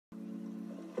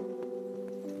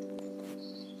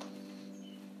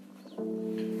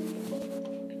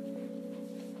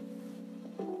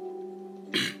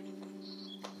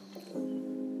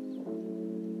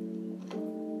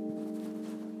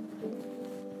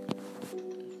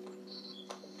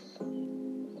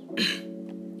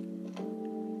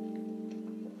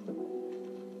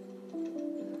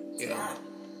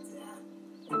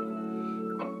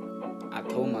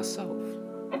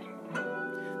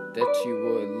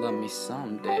love me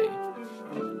someday.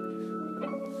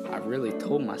 I really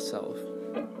told myself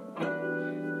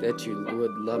that you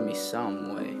would love me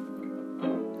some way.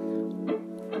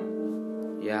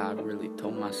 Yeah, I really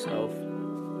told myself.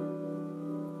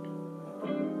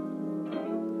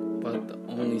 But the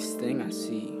only thing I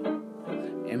see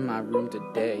in my room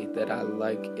today that I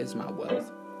like is my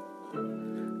wealth.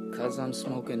 'Cause I'm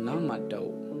smoking on my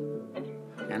dope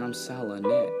and I'm selling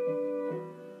it.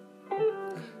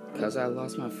 'Cause I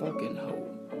lost my fucking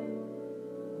hope,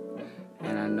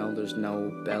 and I know there's no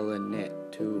bell in it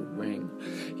to ring.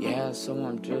 Yeah, so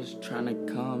I'm just trying to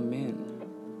come in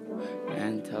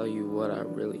and tell you what I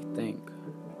really think.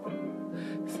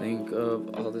 Think of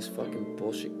all this fucking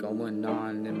bullshit going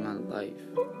on in my life.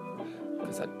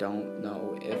 'Cause I don't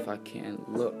know if I can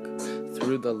look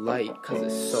through the light, 'cause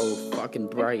it's so fucking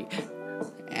bright.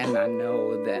 And I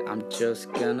know that I'm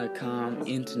just gonna come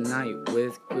in tonight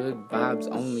with good vibes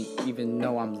only, even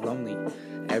though I'm lonely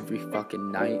every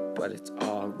fucking night. But it's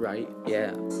alright,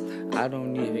 yeah, I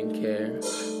don't even care.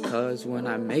 'Cause when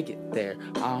I make it there,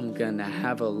 I'm gonna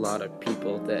have a lot of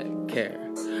people that care.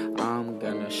 I'm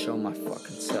gonna show my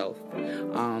fucking self.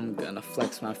 I'm gonna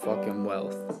flex my fucking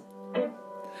wealth.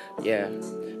 Yeah,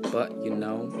 but you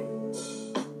know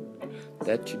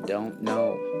that you don't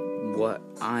know what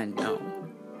I know.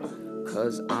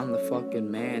 'Cause I'm the fucking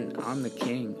man, I'm the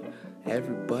king.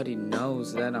 Everybody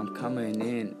knows that I'm coming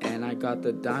in, and I got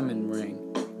the diamond ring.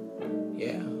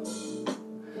 Yeah,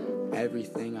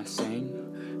 everything I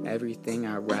sing, everything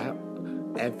I rap,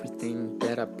 everything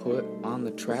that I put on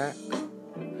the track,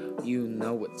 you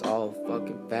know it's all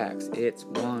fucking facts. It's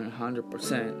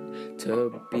 100%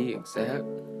 to be exact.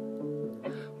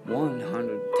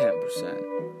 110%.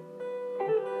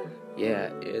 Yeah,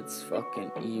 it's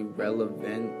fucking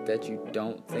irrelevant that you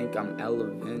don't think I'm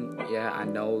relevant. Yeah, I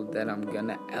know that I'm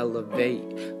gonna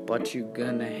elevate, but you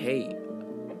gonna hate.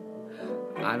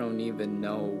 I don't even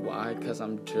know why, 'cause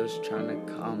I'm just trying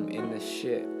to come in this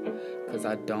shit. 'Cause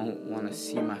I don't wanna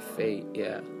see my fate,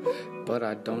 yeah. But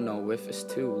I don't know if it's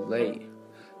too late.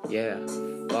 Yeah,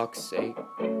 fuck's sake.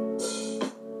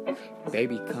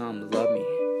 Baby, come love me.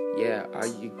 Yeah, are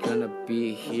you gonna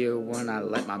be here when I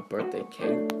light my birthday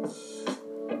cake?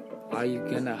 Are you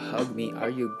gonna hug me? Are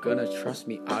you gonna trust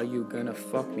me? Are you gonna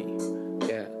fuck me?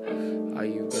 Yeah, are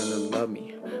you gonna love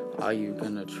me? Are you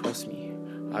gonna trust me?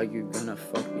 Are you gonna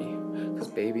fuck me? 'Cause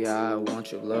baby, I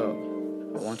want your love,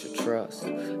 I want your trust,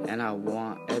 and I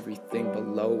want everything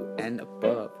below and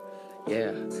above.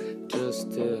 Yeah,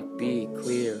 just to be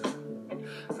clear,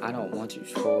 I don't want you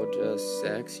for just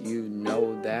sex, you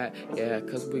know that. Yeah,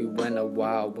 'cause we went a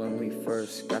while when we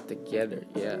first got together.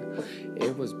 Yeah,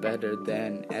 it was better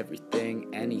than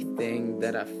anything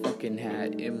that I fucking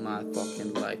had in my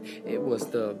fucking life. It was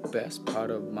the best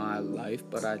part of my life,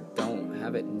 but I don't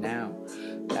have it now.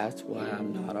 That's why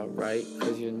I'm not alright,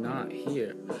 'cause you're not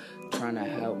here trying to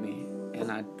help me,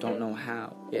 and I don't know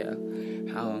how. Yeah,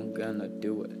 how I'm gonna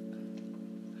do it.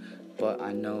 But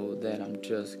I know that I'm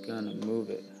just gonna move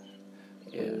it.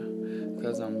 Yeah,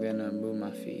 'cause I'm gonna move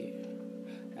my feet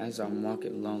as I'm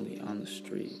walking lonely on the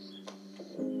street.